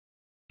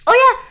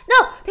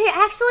they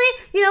actually,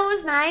 you know, it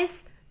was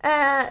nice.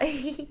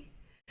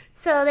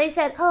 So they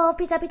said, "Oh,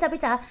 pizza, pizza,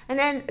 pizza," and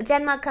then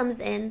Genma comes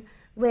in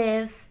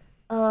with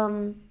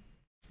a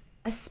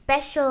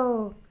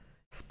special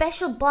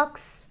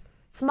box,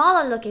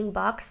 smaller looking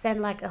box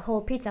than like a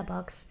whole pizza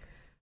box,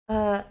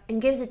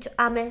 and gives it to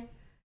Ame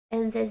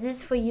and says, "This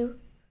is for you,"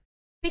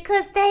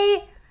 because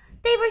they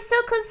were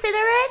so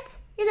considerate,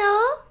 you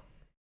know.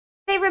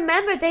 They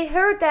remembered, they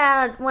heard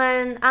that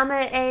when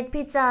Ame ate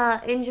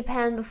pizza in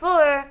Japan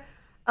before,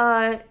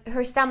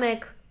 her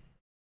stomach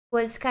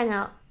was kind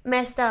of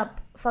messed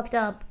up, fucked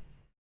up.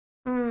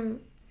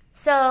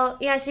 So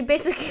yeah, she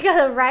basically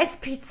got a rice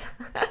pizza.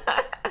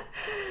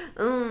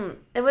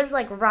 It was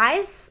like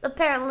rice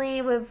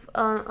apparently with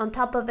on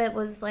top of it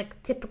was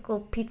like typical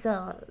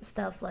pizza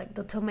stuff, like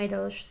the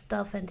tomato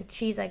stuff and the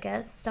cheese, I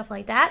guess, stuff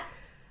like that.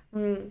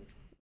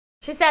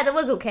 She said it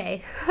was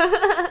okay.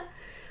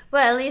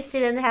 But at least she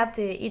didn't have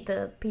to eat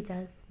the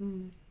pizzas.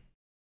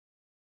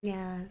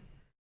 Yeah.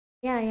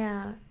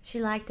 Yeah. She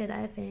liked it,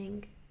 I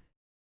think.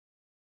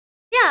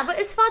 Yeah, but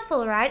it's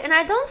thoughtful, right? And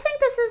I don't think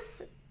this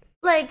is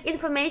like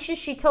information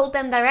she told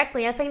them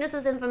directly. I think this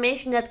is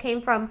information that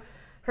came from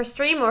her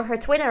stream or her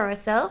Twitter or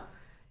so.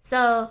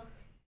 So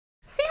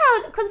see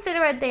how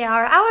considerate they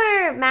are.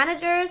 Our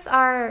managers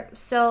are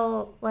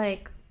so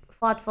like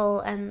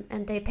thoughtful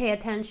and they pay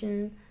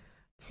attention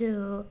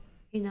to,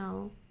 you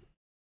know,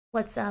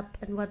 what's up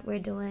and what we're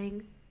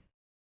doing.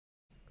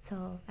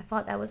 So I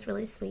thought that was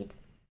really sweet.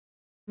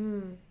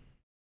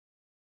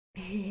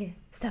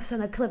 Stuff's on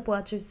the clip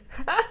watchers.